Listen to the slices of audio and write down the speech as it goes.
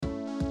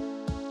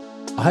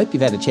I hope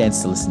you've had a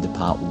chance to listen to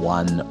part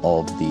one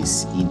of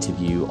this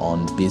interview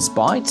on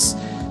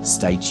BizBytes.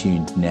 Stay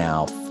tuned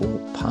now for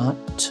part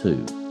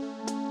two.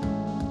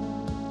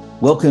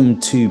 Welcome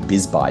to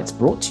BizBytes,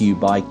 brought to you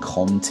by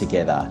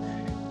ComTogether,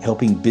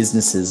 helping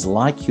businesses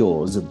like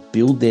yours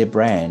build their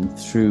brand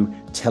through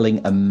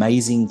telling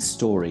amazing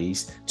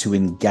stories to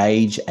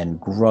engage and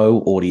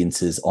grow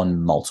audiences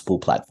on multiple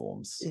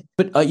platforms.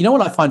 But you know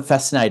what I find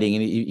fascinating,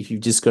 and if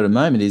you've just got a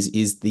moment,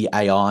 is the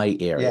AI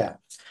area.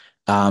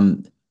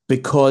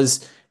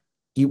 Because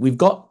we've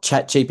got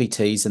chat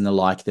GPTs and the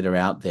like that are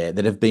out there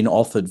that have been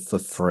offered for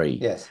free.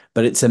 Yes.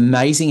 But it's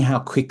amazing how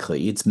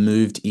quickly it's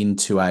moved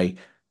into a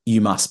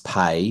you must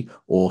pay,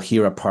 or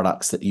here are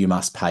products that you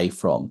must pay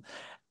from.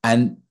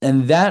 And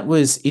that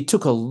was, it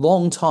took a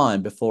long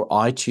time before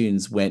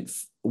iTunes went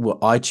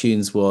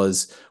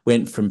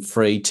from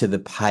free to the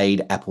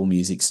paid Apple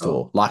Music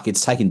store. Like,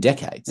 it's taken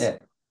decades. Yeah.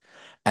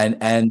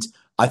 And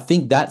I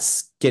think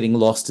that's getting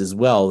lost as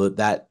well,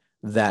 that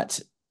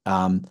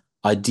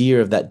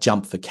idea of that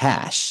jump for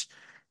cash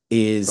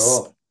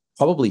is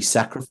probably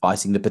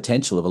sacrificing the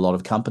potential of a lot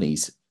of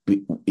companies,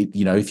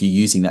 you know, if you're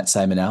using that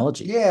same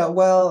analogy. Yeah,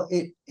 well,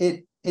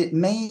 it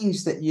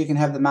means that you can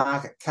have the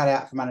market cut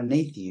out from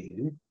underneath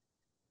you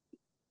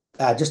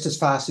just as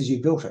fast as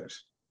you built it,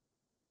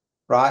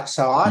 right?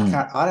 So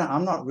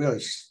I'm not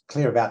really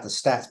clear about the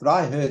stats, but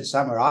I heard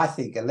somewhere, I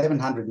think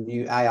 1,100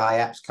 new AI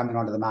apps coming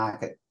onto the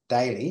market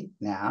daily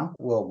now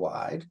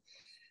worldwide.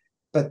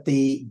 But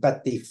the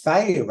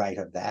failure rate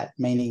of that,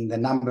 meaning the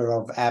number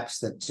of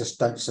apps that just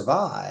don't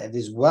survive,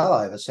 is well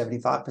over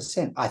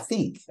 75%. I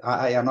think.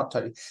 I'm not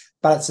totally,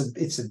 but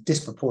it's a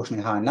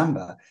disproportionately high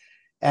number.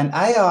 And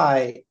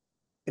AI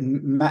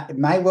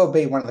may well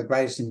be one of the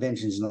greatest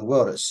inventions in the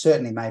world. It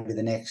certainly may be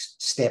the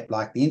next step,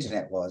 like the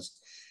internet was.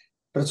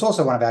 But it's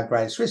also one of our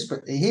greatest risks.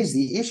 But here's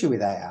the issue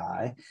with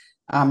AI.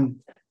 So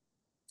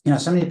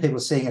many people are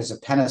seeing it as a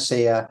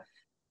panacea.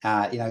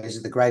 Is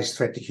it the greatest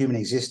threat to human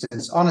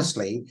existence?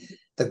 Honestly,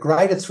 the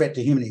greater threat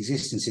to human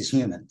existence is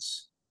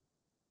humans.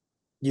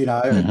 Military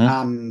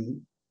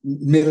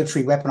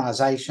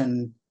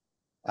weaponization,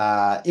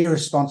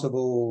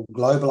 irresponsible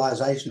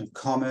globalization of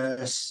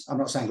commerce. I'm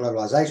not saying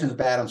globalization is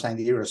bad. I'm saying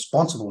the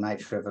irresponsible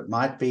nature of it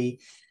might be.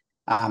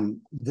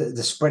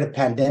 The spread of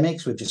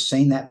pandemics, we've just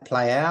seen that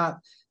play out.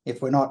 If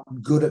we're not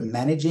good at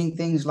managing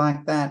things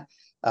like that,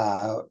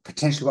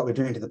 potentially what we're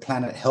doing to the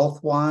planet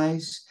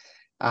health-wise.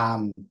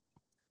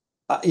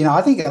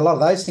 I think a lot of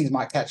those things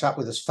might catch up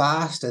with us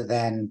faster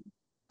than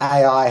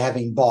AI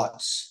having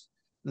bots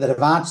that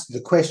have answered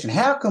the question,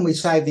 how can we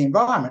save the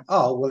environment?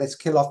 Oh, well, let's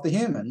kill off the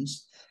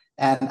humans.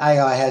 And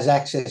AI has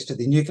access to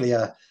the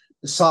nuclear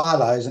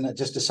silos and it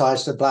just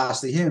decides to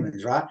blast the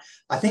humans, right?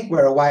 I think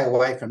we're a way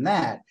away from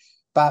that.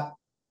 But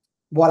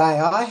what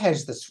AI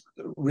has the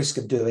risk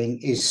of doing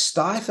is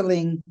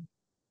stifling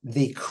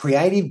the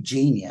creative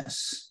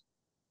genius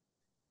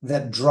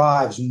that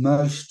drives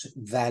most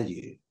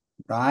value,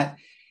 right?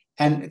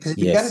 And because if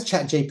you go to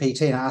Chat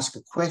GPT and ask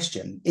a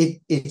question,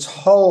 its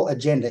whole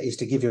agenda is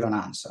to give you an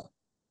answer.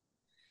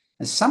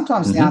 And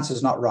sometimes the answer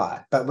is not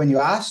right. But when you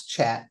ask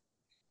Chat,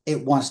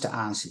 it wants to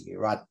answer you,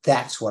 right?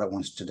 That's what it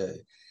wants to do.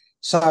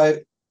 So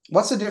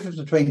what's the difference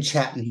between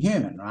Chat and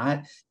human,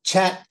 right?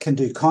 Chat can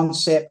do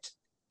concept.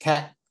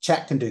 Chat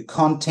can do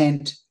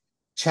content.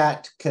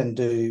 Chat can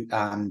do,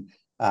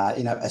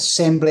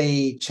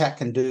 assembly. Chat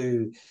can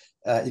do,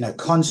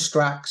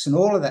 constructs and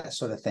all of that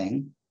sort of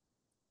thing.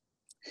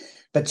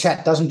 But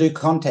Chat doesn't do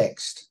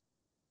context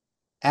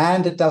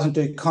and it doesn't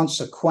do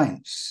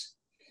consequence.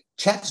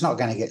 Chat's not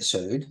going to get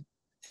sued.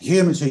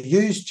 Humans who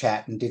use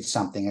Chat and did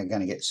something are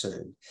going to get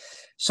sued.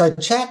 So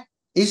Chat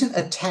isn't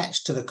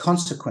attached to the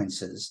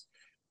consequences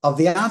of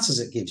the answers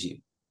it gives you.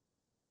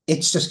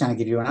 It's just going to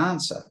give you an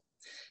answer.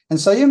 And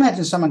so you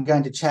imagine someone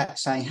going to Chat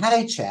saying,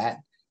 hey, Chat,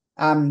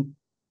 I've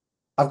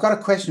got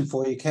a question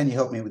for you. Can you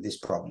help me with this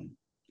problem?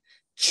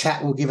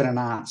 Chat will give it an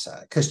answer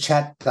because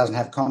Chat doesn't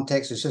have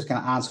context. It's just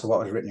going to answer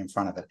what was written in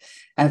front of it.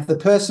 And if the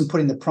person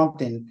putting the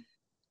prompt in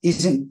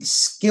isn't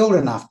skilled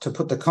enough to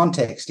put the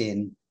context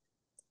in,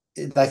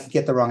 they could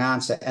get the wrong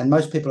answer. And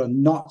most people are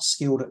not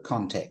skilled at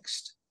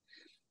context.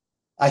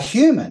 A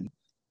human,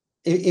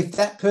 if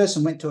that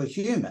person went to a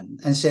human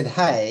and said,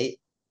 hey,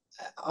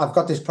 I've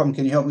got this problem.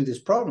 Can you help me with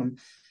this problem?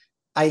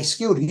 A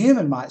skilled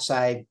human might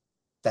say,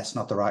 that's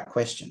not the right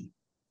question.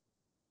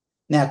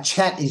 Now,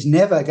 Chat is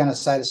never going to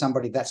say to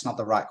somebody, that's not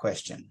the right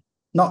question.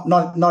 Not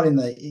in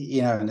the,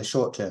 in the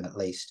short term, at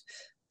least.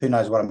 Who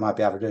knows what it might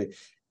be able to do.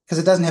 Because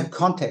it doesn't have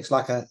context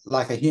like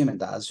a human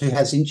does, who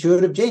has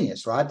intuitive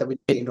genius, right? That we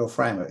get into a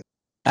framework.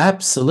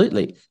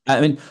 Absolutely. I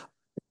mean,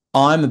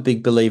 I'm a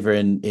big believer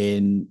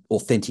in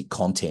authentic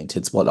content.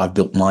 It's what I've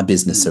built my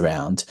business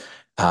around,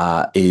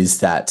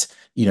 is that,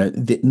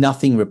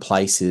 nothing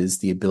replaces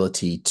the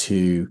ability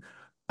to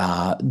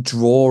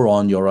draw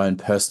on your own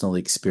personal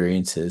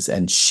experiences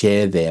and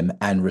share them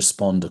and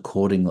respond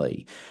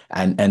accordingly.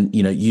 And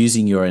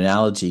using your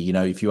analogy,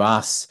 if you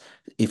ask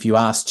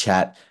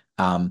Chat,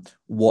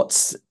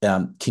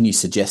 can you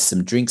suggest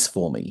some drinks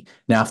for me?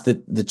 Now, if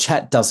the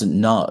chat doesn't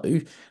know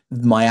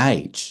my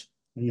age,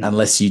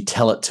 unless you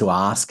tell it to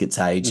ask its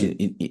age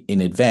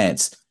in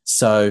advance,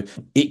 so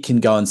it can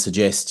go and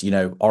suggest,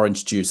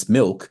 orange juice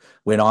milk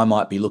when I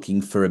might be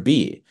looking for a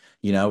beer,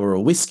 or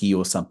a whiskey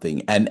or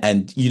something,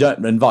 and you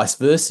don't, and vice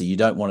versa. You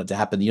don't want it to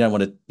happen. You don't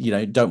want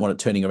to, don't want it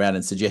turning around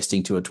and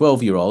suggesting to a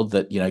 12-year-old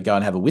that, go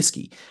and have a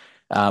whiskey.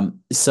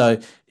 And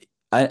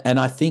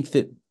I think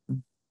that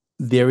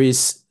there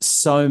is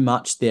so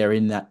much there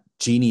in that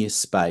genius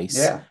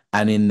space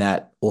and in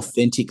that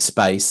authentic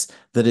space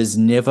that is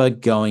never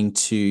going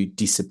to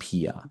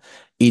disappear.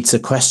 It's a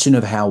question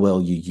of how well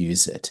you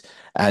use it.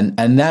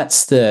 And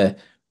that's the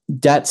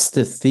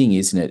thing,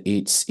 isn't it?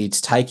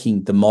 It's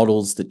taking the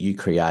models that you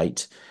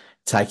create,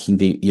 taking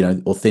the,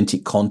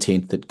 authentic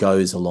content that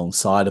goes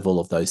alongside of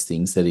all of those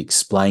things that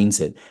explains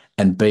it,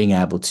 and being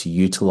able to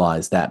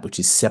utilize that, which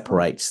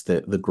separates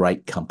the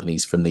great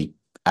companies from the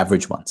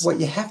average ones. Well,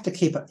 you have to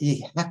keep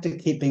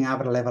being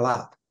able to level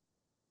up.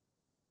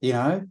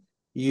 Humans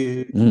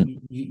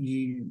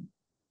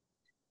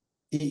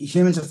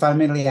are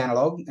fundamentally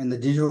analog, and the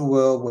digital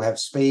world will have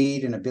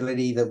speed and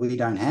ability that we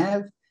don't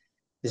have.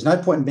 There's no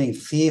point in being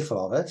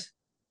fearful of it.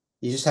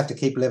 You just have to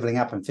keep leveling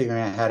up and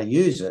figuring out how to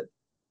use it.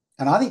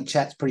 And I think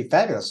chat's pretty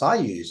fabulous. I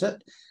use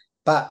it,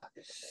 but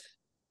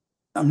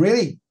I'm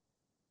really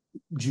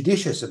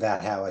judicious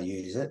about how I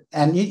use it.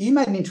 And you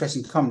made an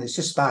interesting comment that's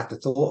just sparked a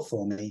thought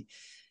for me.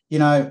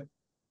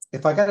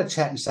 If I go to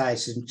chat and say,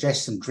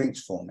 suggest some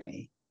drinks for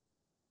me,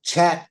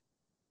 chat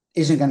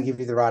isn't going to give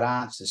you the right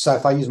answer. So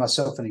if I use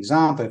myself an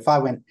example, if I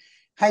went,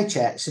 hey,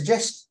 chat,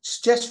 suggest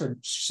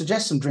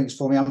some drinks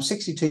for me. I'm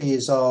 62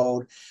 years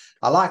old.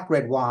 I like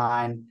red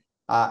wine.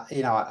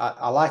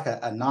 I like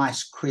a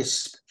nice,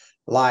 crisp,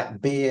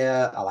 light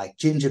beer. I like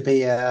ginger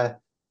beer.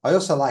 I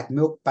also like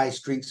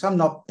milk-based drinks. I'm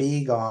not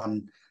big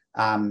on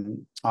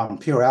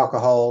pure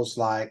alcohols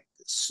like,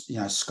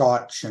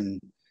 scotch and,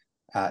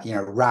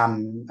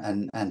 rum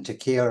and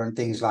tequila and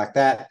things like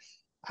that.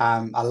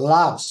 I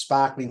love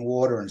sparkling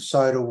water and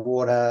soda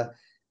water.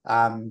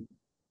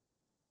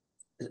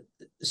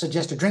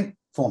 Suggest a drink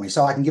for me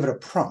so I can give it a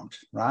prompt,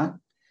 right?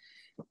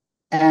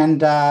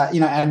 And,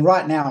 and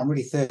right now I'm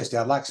really thirsty.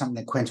 I'd like something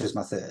that quenches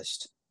my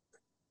thirst.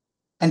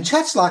 And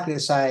chat's likely to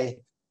say,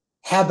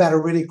 how about a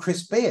really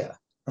crisp beer?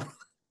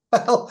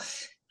 Well,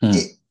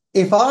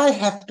 if I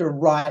have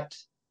to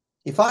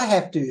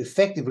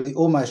effectively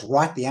almost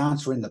write the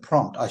answer in the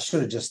prompt, I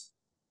should have just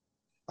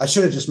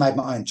made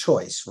my own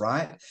choice,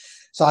 right?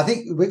 So I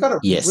think we've got a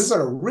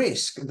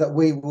risk that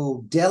we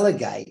will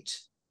delegate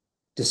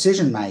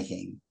decision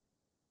making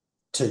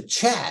to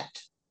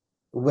chat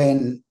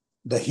when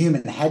the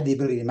human had the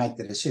ability to make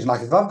the decision.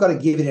 Like if I've got to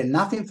give it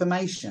enough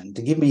information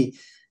to give me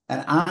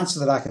an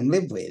answer that I can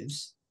live with,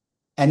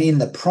 and in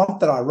the prompt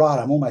that I write,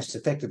 I'm almost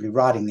effectively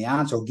writing the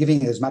answer or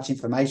giving it as much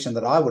information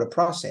that I would have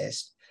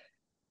processed.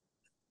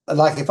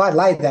 Like if I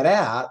laid that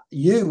out,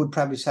 you would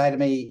probably say to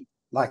me,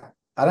 like,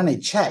 I don't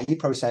need chat. You'd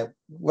probably say,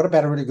 what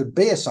about a really good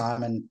beer,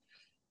 Simon?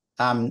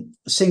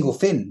 Single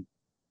fin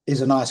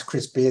is a nice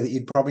crisp beer that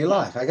you'd probably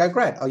like. I go,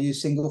 great, I'll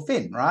use single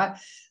fin, right?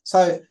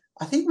 So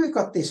I think we've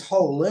got this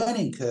whole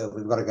learning curve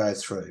we've got to go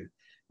through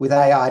with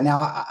AI.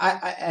 Now,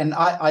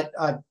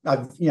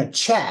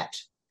 chat,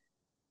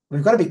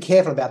 we've got to be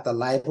careful about the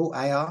label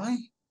AI.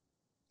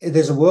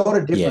 There's a world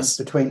of difference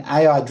between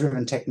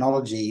AI-driven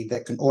technology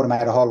that can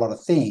automate a whole lot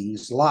of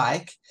things,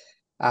 like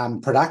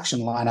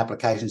production line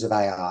applications of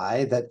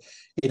AI that,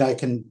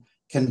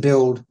 can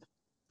build,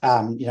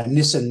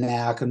 Nissan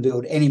now can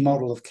build any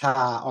model of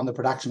car on the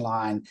production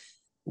line,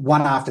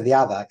 one after the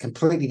other,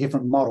 completely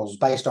different models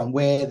based on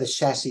where the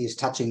chassis is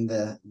touching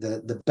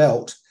the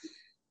belt.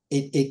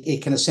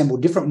 It can assemble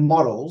different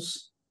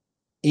models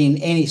in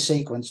any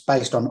sequence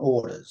based on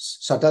orders.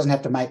 So it doesn't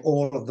have to make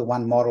all of the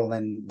one model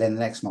then the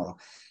next model.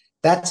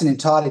 That's an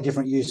entirely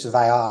different use of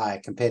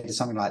AI compared to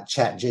something like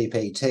Chat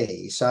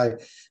GPT. So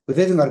we've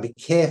even got to be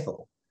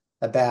careful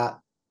about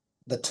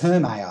the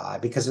term AI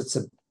because it's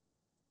a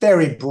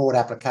very broad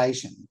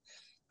application.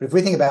 But if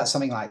we think about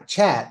something like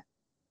chat,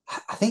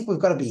 I think we've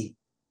got to be,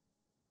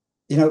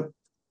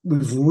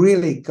 we've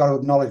really got to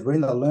acknowledge we're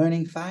in the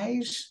learning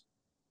phase,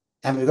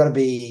 and we've got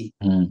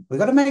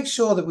to make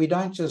sure that we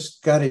don't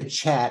just go to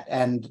chat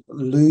and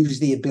lose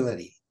the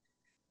ability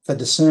for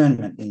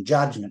discernment and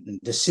judgment and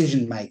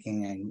decision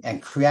making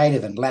and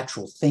creative and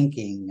lateral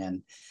thinking,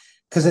 and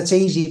because it's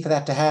easy for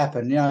that to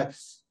happen.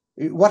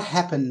 What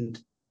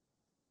happened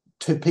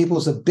to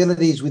people's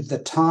abilities with the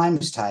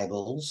times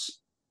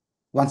tables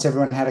once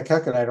everyone had a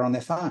calculator on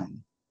their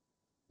phone?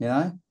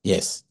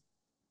 Yes.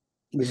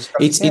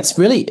 It's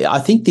really, I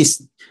think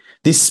this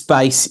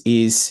space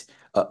is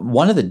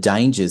one of the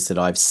dangers that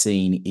I've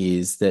seen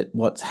is that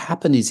what's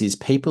happened is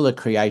people are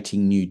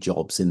creating new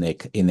jobs in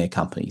their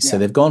companies. So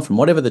they've gone from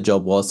whatever the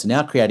job was to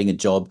now creating a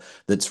job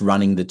that's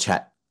running the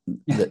chat,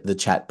 the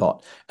chat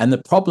bot. And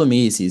the problem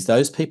is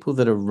those people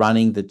that are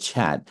running the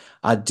chat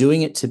are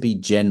doing it to be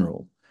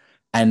general.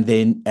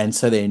 And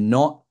so they're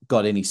not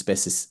got any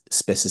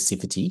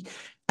specificity.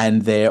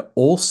 and they're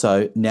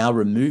also now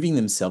removing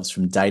themselves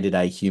from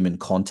day-to-day human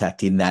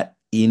contact in that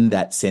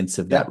sense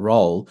of that Yep.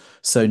 role.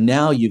 So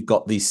now you've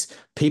got this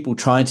people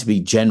trying to be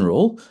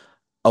general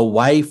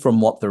away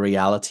from what the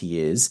reality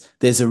is.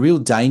 There's a real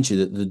danger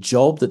that the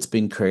job that's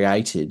been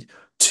created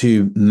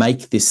to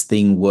make this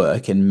thing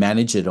work and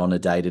manage it on a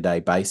day-to-day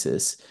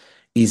basis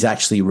is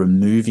actually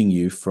removing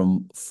you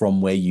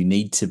from where you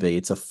need to be.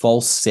 It's a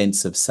false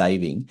sense of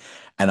saving.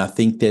 And I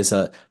think there's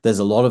a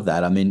lot of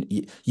that. I mean,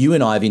 you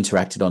and I have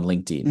interacted on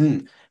LinkedIn.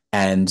 Mm.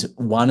 And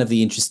one of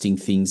the interesting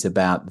things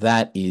about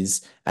that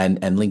is,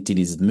 and LinkedIn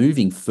is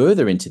moving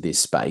further into this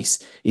space,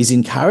 is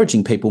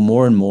encouraging people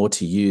more and more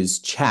to use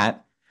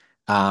chat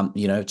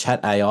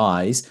chat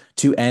AIs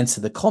to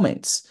answer the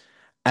comments.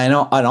 And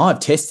I've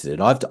tested it.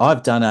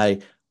 I've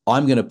done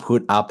I'm going to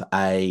put up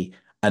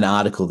an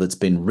article that's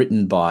been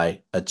written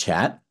by a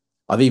chat.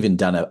 I've even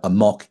done a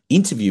mock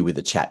interview with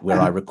a chat where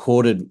I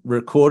recorded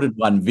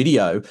one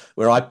video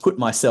where I put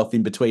myself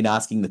in between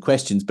asking the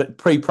questions, but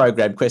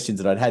pre-programmed questions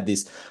that I'd had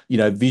this,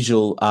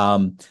 visual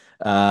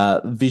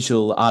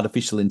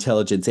artificial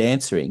intelligence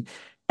answering.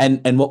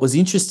 And what was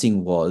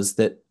interesting was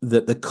that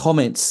the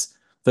comments.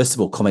 First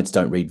of all, comments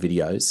don't read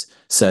videos,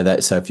 so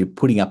if you're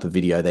putting up a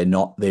video, they're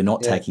not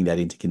Yeah. taking that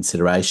into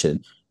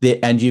consideration.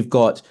 And you've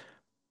got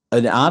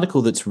an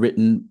article that's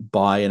written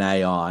by an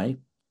AI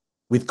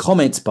with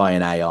comments by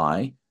an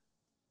AI.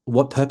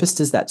 What purpose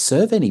does that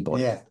serve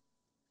anybody? Yeah.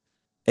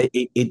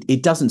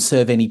 It doesn't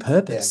serve any Yeah.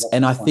 purpose, That's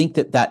and the I point.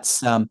 think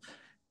that's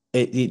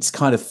it's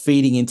kind of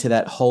feeding into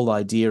that whole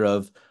idea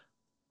of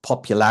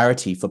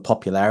popularity for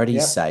popularity's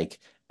Yep. sake,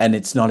 and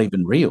it's not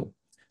even real.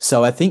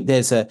 So I think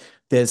there's a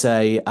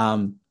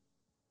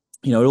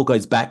it all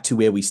goes back to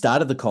where we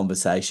started the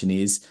conversation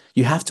is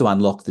you have to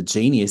unlock the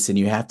genius and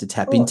you have to Of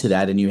tap into course.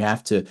 that and you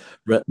have to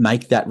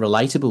make that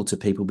relatable to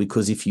people,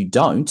 because if you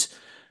don't,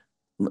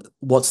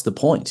 what's the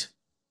point?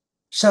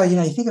 So,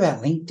 you think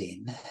about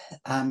LinkedIn.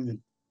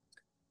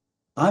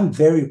 I'm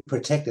very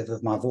protective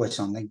of my voice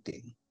on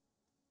LinkedIn.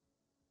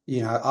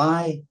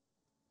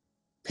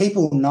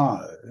 People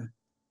know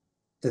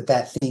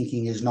that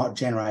thinking is not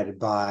generated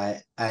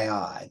by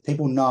AI.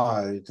 People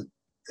know the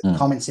Mm.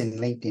 comments in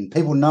LinkedIn.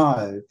 People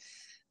know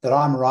that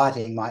I'm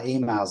writing my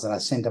emails that I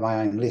send to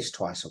my own list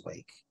twice a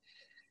week.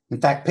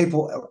 In fact,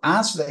 people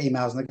answer the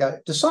emails and they go,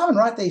 does Simon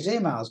write these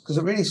emails? Because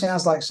it really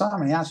sounds like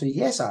Simon. The answer is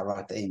yes, I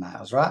write the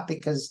emails, right?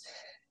 Because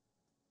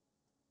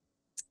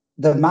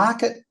the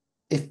market,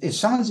 if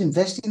someone's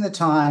investing the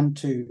time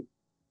to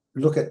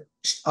look at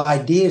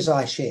ideas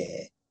I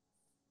share,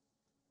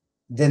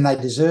 then they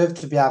deserve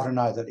to be able to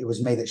know that it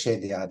was me that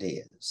shared the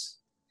ideas.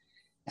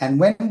 And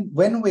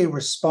when we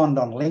respond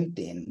on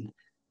LinkedIn,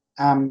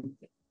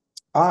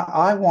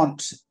 I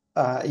want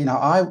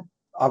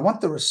I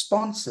want the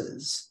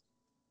responses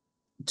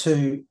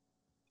to.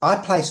 I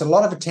place a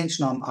lot of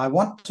attention on. I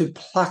want to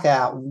pluck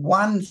out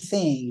one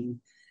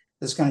thing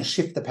that's going to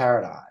shift the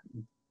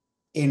paradigm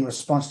in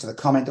response to the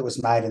comment that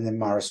was made, and then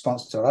my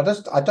response to it.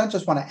 I don't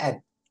just want to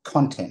add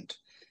content.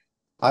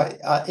 I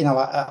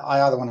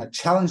either want to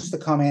challenge the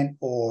comment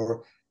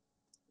or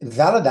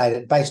validate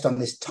it based on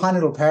this tiny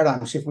little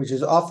paradigm shift, which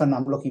is often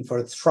I'm looking for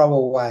a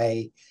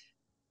throwaway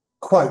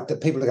quote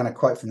that people are going to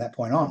quote from that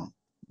point on.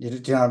 Do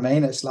you know what I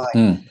mean? It's like,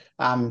 when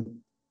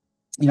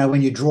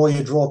you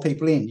draw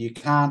people in. You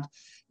can't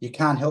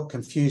help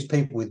confuse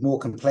people with more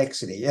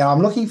complexity.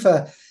 I'm looking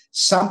for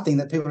something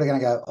that people are going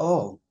to go,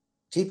 oh,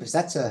 jeepers,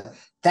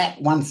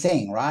 that one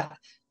thing, right?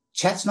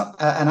 Chat's not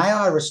an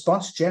AI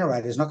response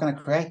generator is not going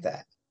to create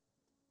that.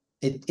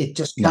 It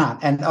just can't.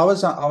 No. And I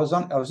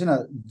was in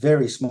a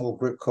very small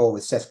group call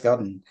with Seth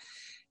Godin,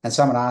 and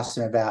someone asked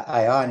him about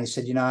AI, and he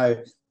said,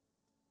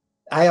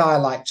 AI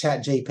like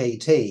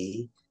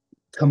ChatGPT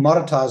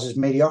commoditizes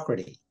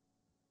mediocrity.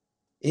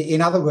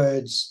 In other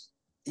words,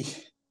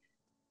 if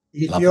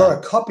you're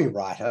a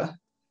copywriter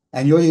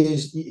and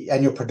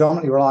you're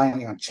predominantly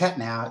relying on chat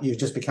now, you've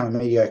just become a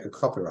mediocre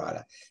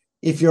copywriter.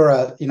 If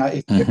you're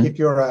if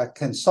you're a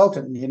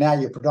consultant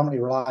and you're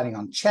predominantly relying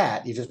on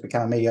chat, you just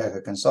become a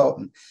mediocre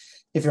consultant.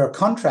 If you're a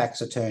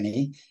contracts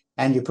attorney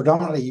and you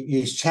predominantly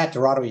use chat to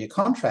write all your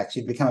contracts,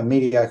 you become a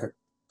mediocre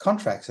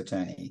contracts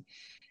attorney,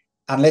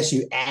 unless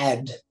you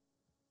add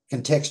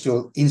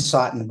contextual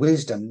insight and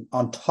wisdom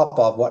on top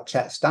of what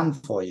chat's done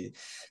for you.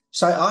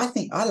 So I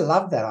think I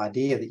love that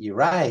idea that you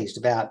raised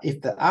about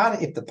if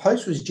the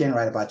post was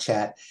generated by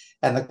chat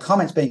and the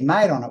comments being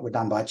made on it were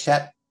done by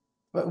chat,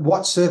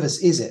 what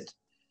service is it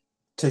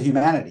to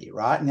humanity,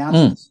 right? And the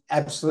answer is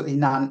absolutely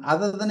none,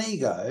 other than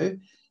ego,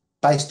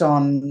 based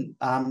on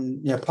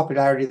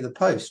popularity of the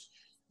post,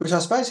 which I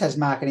suppose has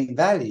marketing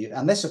value,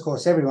 unless of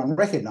course everyone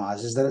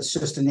recognizes that it's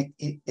just an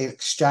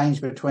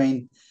exchange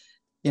between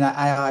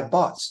AI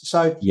bots.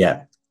 So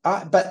yeah.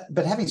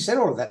 But having said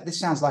all of that, this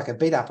sounds like a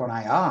beat up on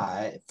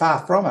AI.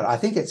 Far from it. I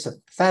think it's a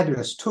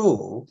fabulous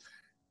tool.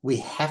 We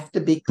have to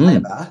be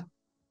clever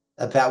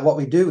about what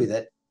we do with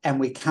it, and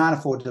we can't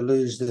afford to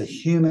lose the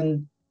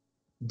human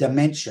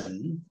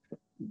dimension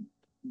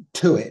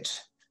to it.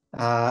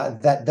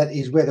 That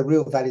is where the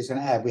real value is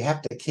going to add. We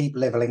have to keep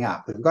leveling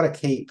up. We've got to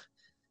keep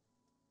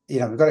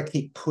we've got to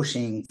keep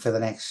pushing for the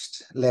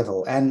next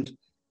level. And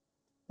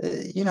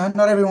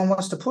not everyone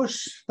wants to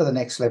push for the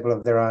next level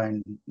of their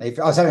own. I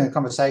was having a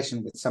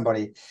conversation with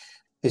somebody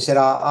who said,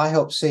 I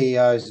help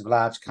CEOs of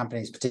large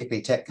companies,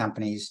 particularly tech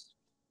companies,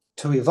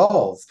 to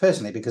evolve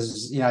personally,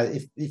 because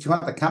if you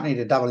want the company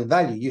to double in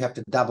value, you have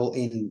to double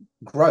in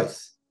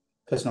growth,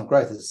 personal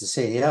growth as the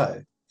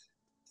CEO.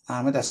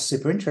 And that's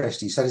super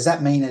interesting. So does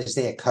that mean, as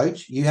their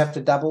coach, you have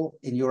to double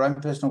in your own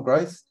personal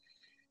growth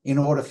in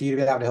order for you to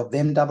be able to help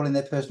them double in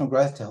their personal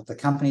growth, to help the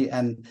company?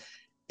 And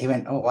he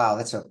went, oh, wow,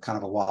 that's a kind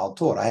of a wild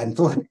thought. I hadn't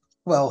thought,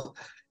 well,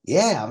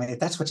 yeah, I mean, if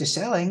that's what you're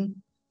selling,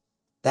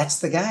 that's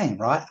the game,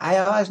 right?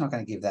 AI is not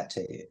going to give that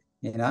to you.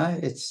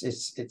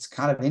 It's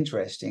kind of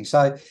interesting.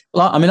 So,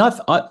 well, I mean,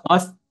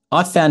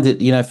 I've found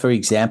it, for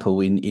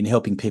example, in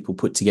helping people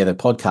put together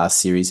podcast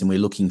series, and we're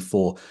looking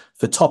for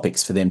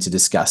topics for them to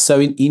discuss. So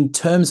in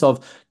terms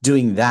of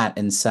doing that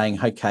and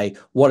saying, okay,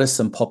 what are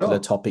some popular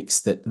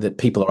topics that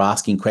people are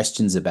asking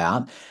questions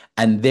about?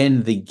 And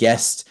then the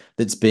guest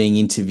that's being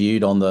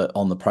interviewed on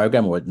the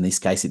program, or in this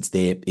case, it's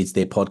their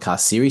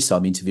podcast series. So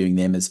I'm interviewing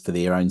them as for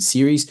their own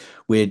series,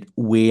 where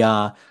we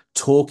are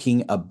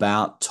talking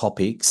about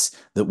topics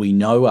that we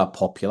know are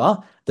popular,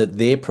 that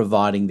they're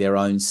providing their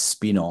own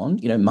spin on,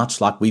 much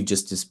like we've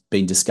just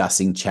been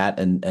discussing chat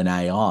and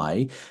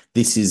AI.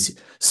 This is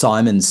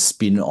Simon's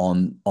spin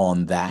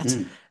on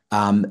that.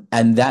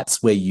 And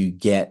that's where you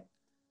get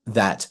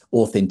that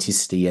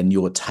authenticity and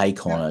your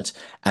take on it,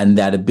 and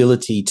that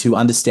ability to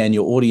understand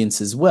your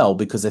audience as well,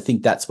 because I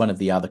think that's one of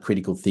the other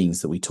critical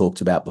things that we talked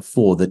about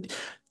before, that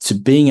to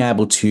being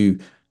able to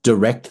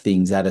direct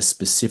things at a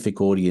specific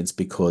audience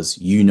because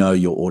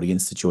your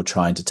audience that you're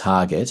trying to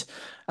target,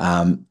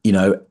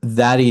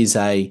 that is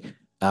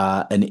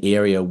an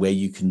area where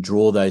you can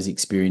draw those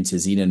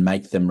experiences in and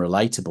make them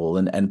relatable.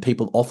 And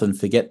people often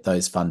forget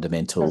those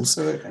fundamentals.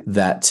 Absolutely.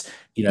 That,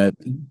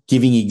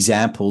 giving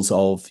examples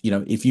of,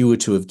 if you were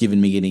to have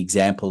given me an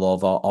example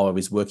of, I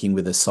was working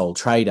with a sole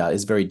trader,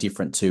 is very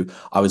different to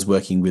I was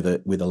working with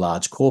a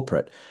large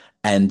corporate.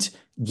 And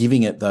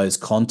giving it those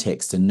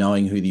contexts and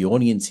knowing who the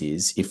audience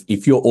is.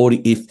 If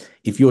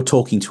you're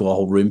talking to a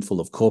whole room full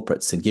of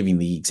corporates, and giving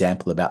the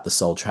example about the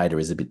sole trader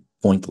is a bit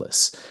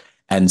pointless.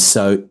 And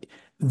so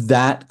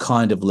that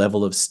kind of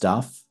level of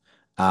stuff,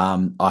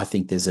 I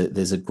think there's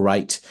a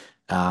great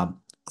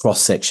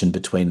cross section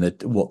between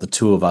what the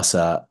two of us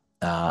are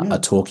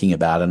talking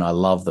about, and I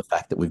love the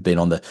fact that we've been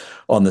on the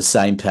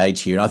same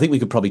page here. And I think we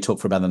could probably talk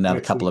for about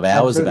another couple of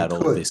hours about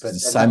all of this, because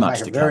there's so much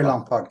to cover. Very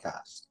long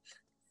podcast.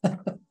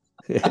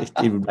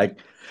 It would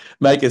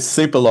make a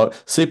super long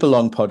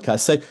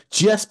podcast. So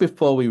just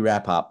before we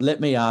wrap up, let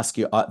me ask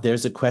you,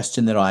 there's a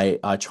question that I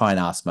try and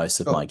ask most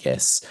of my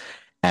guests,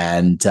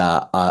 and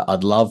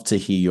I'd love to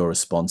hear your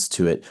response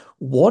to it.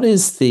 What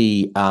is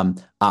the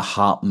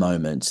aha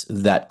moment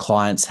that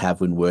clients have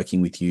when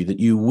working with you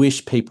that you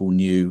wish people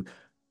knew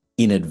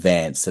in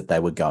advance that they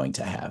were going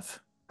to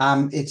have?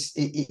 There's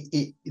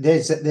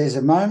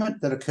a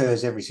moment that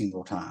occurs every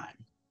single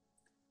time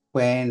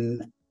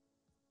when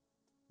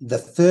the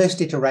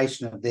first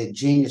iteration of their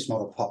genius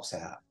model pops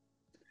out,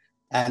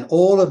 and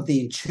all of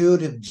the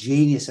intuitive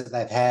genius that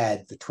they've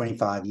had for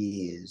 25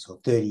 years or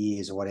 30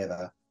 years or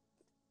whatever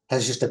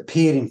has just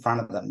appeared in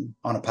front of them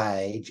on a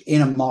page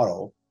in a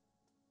model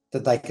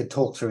that they could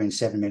talk through in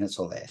 7 minutes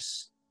or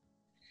less.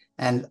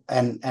 And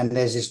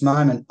there's this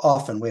moment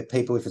often where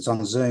people, if it's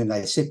on Zoom,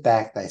 they sit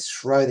back, they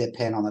throw their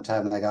pen on the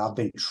table, and they go, I've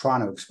been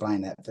trying to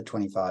explain that for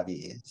 25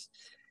 years.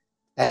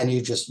 And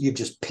you've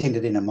just pinned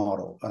it in a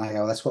model. And I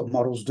go, that's what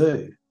models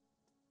do.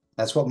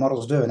 That's what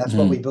models do. And that's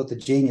what we built the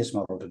genius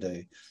model to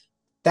do.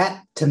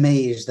 That, to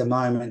me, is the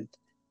moment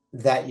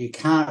that you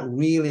can't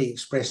really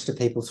express to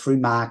people through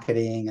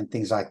marketing and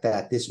things like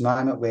that. This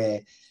moment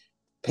where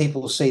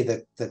people see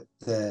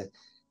the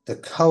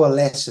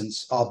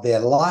coalescence of their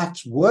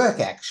life's work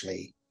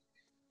actually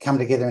come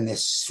together in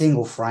this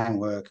single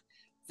framework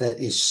that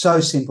is so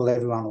simple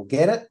everyone will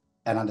get it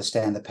and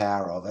understand the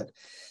power of it.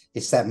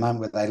 It's that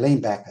moment where they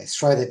lean back, they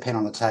throw their pen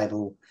on the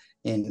table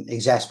in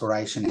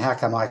exasperation. How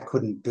come I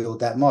couldn't build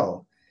that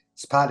model?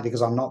 It's partly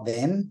because I'm not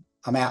them.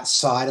 I'm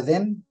outside of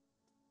them,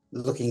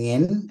 looking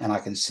in, and I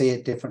can see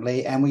it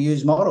differently. And we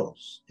use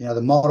models.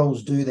 The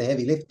models do the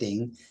heavy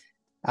lifting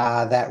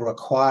that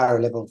require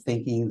a level of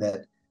thinking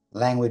that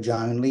language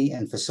only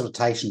and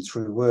facilitation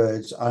through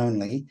words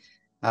only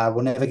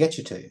will never get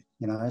you to.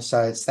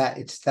 So it's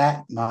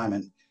that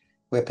moment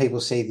where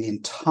people see the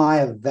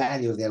entire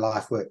value of their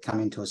life work come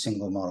into a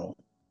single model.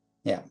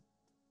 Yeah.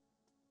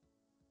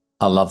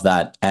 I love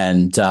that.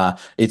 And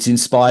it's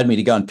inspired me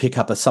to go and pick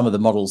up some of the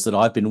models that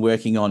I've been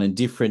working on in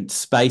different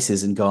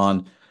spaces and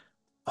gone,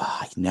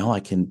 now I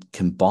can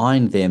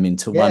combine them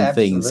into one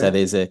thing. So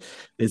there's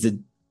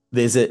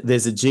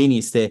a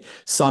genius there.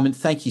 Simon,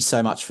 thank you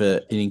so much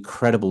for an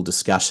incredible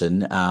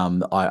discussion.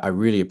 I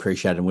really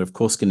appreciate it. And we're, of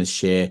course, going to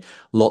share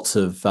lots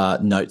of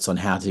notes on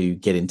how to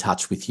get in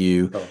touch with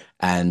you,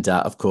 and,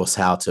 of course,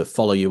 how to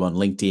follow you on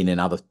LinkedIn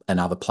and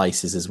other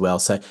places as well.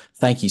 So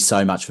thank you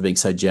so much for being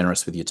so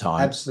generous with your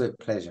time. Absolute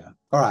pleasure.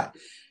 All right.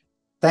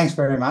 Thanks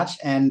very much.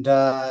 And,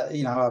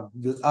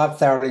 I've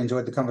thoroughly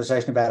enjoyed the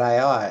conversation about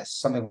AI. It's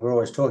something we're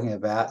always talking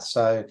about.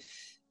 So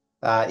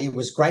it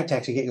was great to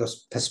actually get your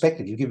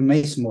perspective. You've given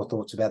me some more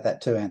thoughts about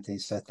that too, Anthony.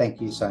 So thank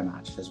you so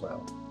much as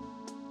well.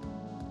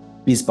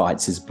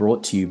 BizBytes is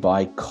brought to you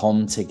by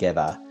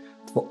ComTogether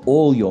for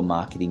all your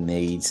marketing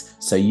needs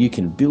so you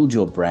can build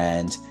your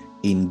brand,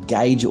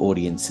 engage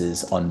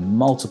audiences on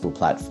multiple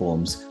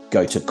platforms.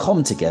 Go to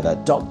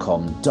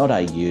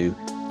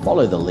comtogether.com.au,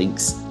 follow the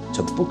links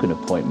to book an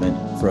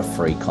appointment for a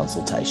free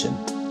consultation.